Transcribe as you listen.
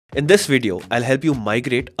In this video, I'll help you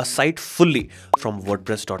migrate a site fully from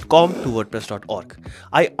WordPress.com to WordPress.org.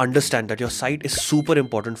 I understand that your site is super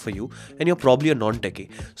important for you and you're probably a non-techie.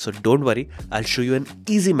 So don't worry, I'll show you an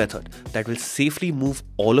easy method that will safely move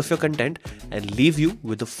all of your content and leave you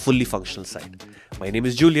with a fully functional site. My name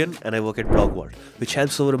is Julian and I work at BlogWorld, which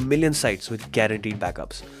helps over 1 million sites with guaranteed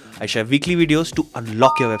backups. I share weekly videos to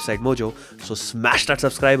unlock your website mojo, so smash that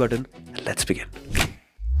subscribe button and let's begin.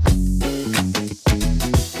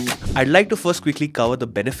 I'd like to first quickly cover the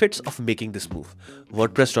benefits of making this move.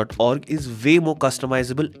 WordPress.org is way more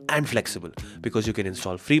customizable and flexible because you can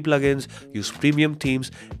install free plugins, use premium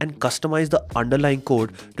themes, and customize the underlying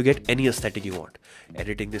code to get any aesthetic you want.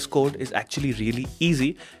 Editing this code is actually really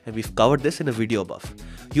easy, and we've covered this in a video above.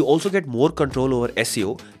 You also get more control over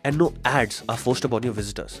SEO and no ads are forced upon your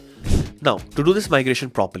visitors. Now, to do this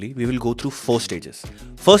migration properly, we will go through 4 stages.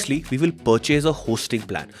 Firstly, we will purchase a hosting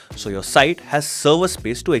plan, so your site has server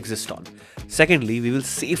space to exist on. Secondly, we will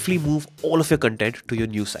safely move all of your content to your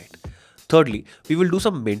new site. Thirdly, we will do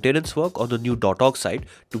some maintenance work on the new .org site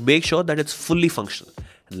to make sure that it's fully functional.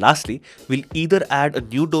 And lastly, we'll either add a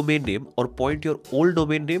new domain name or point your old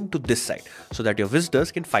domain name to this site so that your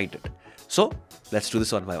visitors can find it. So, let's do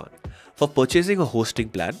this one by one. For purchasing a hosting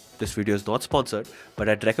plan, this video is not sponsored, but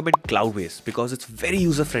I'd recommend Cloudways because it's very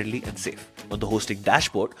user-friendly and safe. On the hosting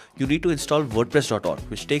dashboard, you need to install WordPress.org,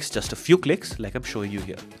 which takes just a few clicks like I'm showing you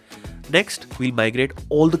here. Next, we'll migrate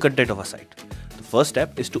all the content of our site. The first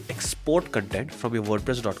step is to export content from your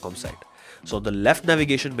WordPress.com site. So on the left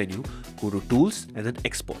navigation menu, go to Tools and then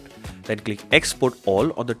Export. Then click Export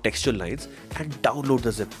All on the textual lines and download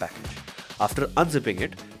the zip package. After unzipping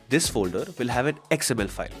it, this folder will have an XML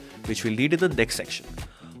file, which we'll need in the next section.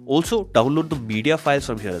 Also, download the media files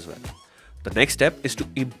from here as well. The next step is to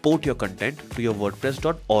import your content to your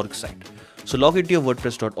WordPress.org site. So log into your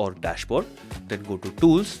WordPress.org dashboard, then go to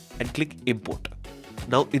Tools and click Import.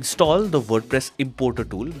 Now install the WordPress Importer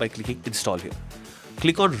tool by clicking Install here.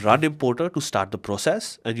 Click on Run Importer to start the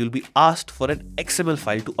process and you'll be asked for an XML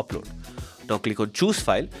file to upload. Now click on Choose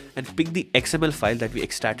File and pick the XML file that we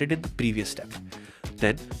extracted in the previous step.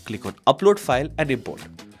 Then click on Upload File and Import.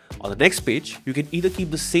 On the next page, you can either keep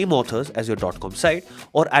the same authors as your .com site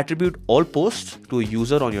or attribute all posts to a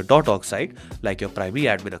user on your .org site like your primary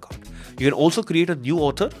admin account. You can also create a new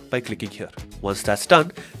author by clicking here. Once that's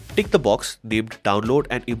done, tick the box named Download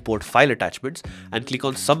and Import File Attachments and click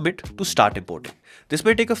on Submit to start importing. This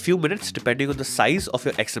may take a few minutes depending on the size of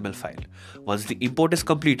your XML file. Once the import is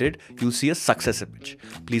completed, you'll see a success image.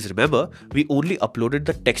 Please remember, we only uploaded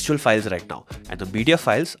the textual files right now and the media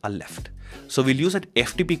files are left. So we'll use an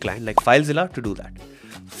FTP client like FileZilla to do that.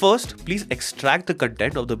 First, please extract the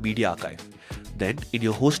content of the media archive. Then in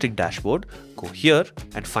your hosting dashboard, go here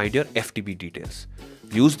and find your FTP details.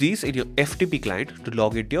 Use these in your FTP client to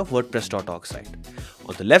log into your WordPress.org site.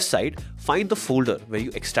 On the left side, find the folder where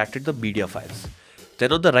you extracted the media files.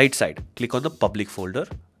 Then on the right side, click on the public folder,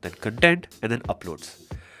 then content and then uploads.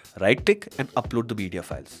 Right click and upload the media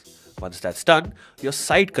files. Once that's done, your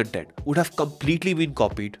site content would have completely been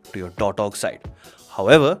copied to your .org site.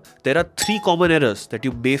 However, there are 3 common errors that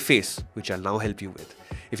you may face, which I'll now help you with.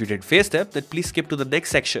 If you didn't face them, then please skip to the next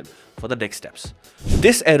section for the next steps.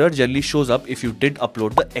 This error generally shows up if you didn't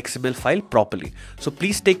upload the XML file properly. So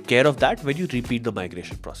please take care of that when you repeat the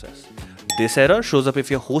migration process. This error shows up if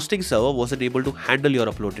your hosting server wasn't able to handle your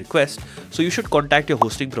upload request. So you should contact your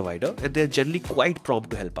hosting provider and they're generally quite prompt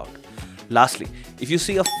to help out. Lastly, if you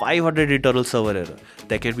see a 500 internal server error,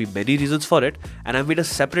 there can be many reasons for it and I've made a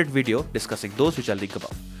separate video discussing those which I'll link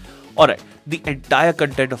above. Alright, the entire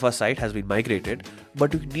content of our site has been migrated,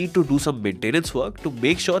 but we need to do some maintenance work to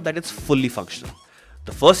make sure that it's fully functional.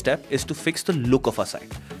 The first step is to fix the look of our site.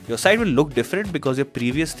 Your site will look different because your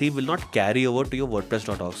previous theme will not carry over to your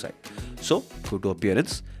WordPress.org site. So, go to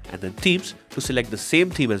Appearance and then Themes to select the same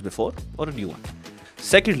theme as before or a new one.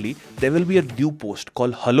 Secondly, there will be a new post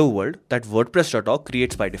called Hello World that WordPress.org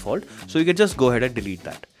creates by default, so you can just go ahead and delete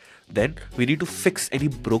that. Then we need to fix any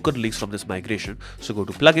broken links from this migration, so go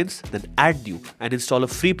to Plugins, then Add New and install a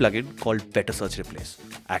free plugin called Better Search Replace.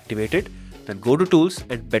 Activate it, then go to Tools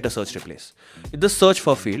and Better Search Replace. In the Search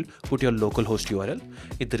For field, put your localhost URL.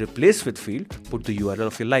 In the Replace With field, put the URL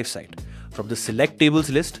of your live site. From the Select Tables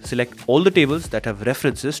list, select all the tables that have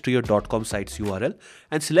references to your .com site's URL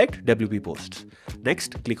and select WP Posts.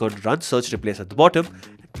 Next, click on Run Search Replace at the bottom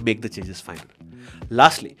and make the changes final.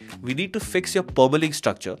 Lastly, we need to fix your permalink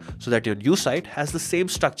structure so that your new site has the same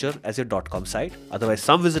structure as your .com site. Otherwise,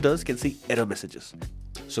 some visitors can see error messages.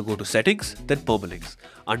 So go to settings, then permalinks.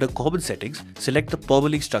 Under common settings, select the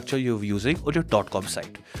permalink structure you're using on your .com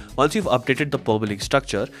site. Once you've updated the permalink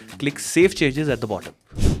structure, click save changes at the bottom.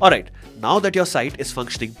 Alright, now that your site is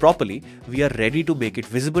functioning properly, we are ready to make it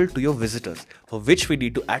visible to your visitors, for which we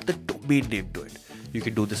need to add the domain name to it. You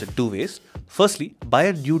can do this in two ways. Firstly, buy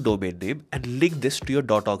a new domain name and link this to your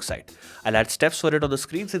 .org site. I'll add steps for it on the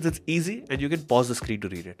screen since it's easy and you can pause the screen to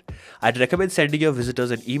read it. I'd recommend sending your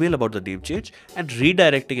visitors an email about the name change and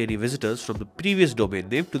redirecting any visitors from the previous domain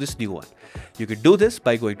name to this new one. You can do this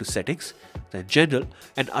by going to Settings, then General,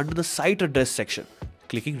 and under the Site Address section,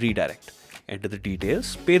 clicking Redirect. Enter the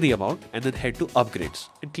details, pay the amount, and then head to Upgrades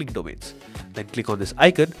and click Domains. Then click on this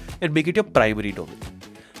icon and make it your primary domain.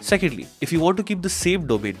 Secondly, if you want to keep the same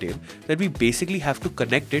domain name, then we basically have to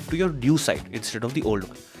connect it to your new site instead of the old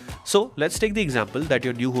one. So let's take the example that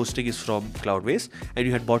your new hosting is from Cloudways and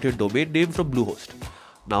you had bought your domain name from Bluehost.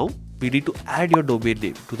 Now we need to add your domain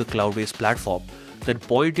name to the Cloudways platform, then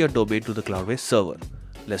point your domain to the Cloudways server.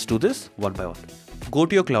 Let's do this one by one. Go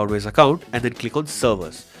to your Cloudways account and then click on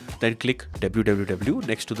Servers. Then click www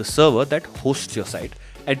next to the server that hosts your site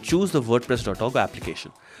and choose the WordPress.org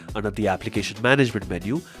application. Under the Application Management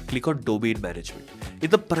menu, click on Domain Management.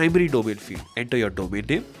 In the primary domain field, enter your domain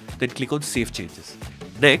name, then click on Save Changes.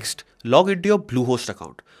 Next, log into your Bluehost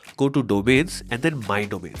account. Go to Domains and then My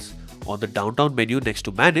Domains. On the downtown menu next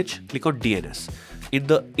to Manage, click on DNS. In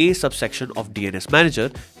the A subsection of DNS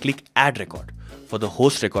Manager, click Add Record. For the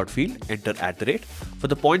host record field, enter @. For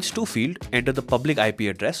the points to field, enter the public IP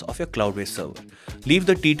address of your Cloudways server. Leave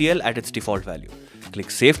the TTL at its default value.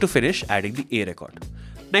 Click Save to finish adding the A record.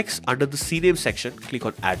 Next, under the CNAME section, click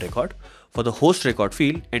on Add Record. For the host record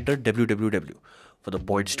field, enter www. For the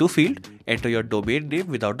points to field, enter your domain name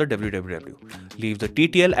without the www. Leave the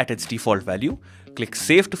TTL at its default value. Click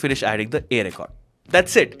Save to finish adding the A record.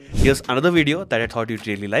 That's it. Here's another video that I thought you'd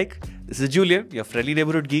really like. This is Julian, your friendly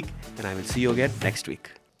neighborhood geek, and I will see you again next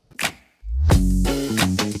week.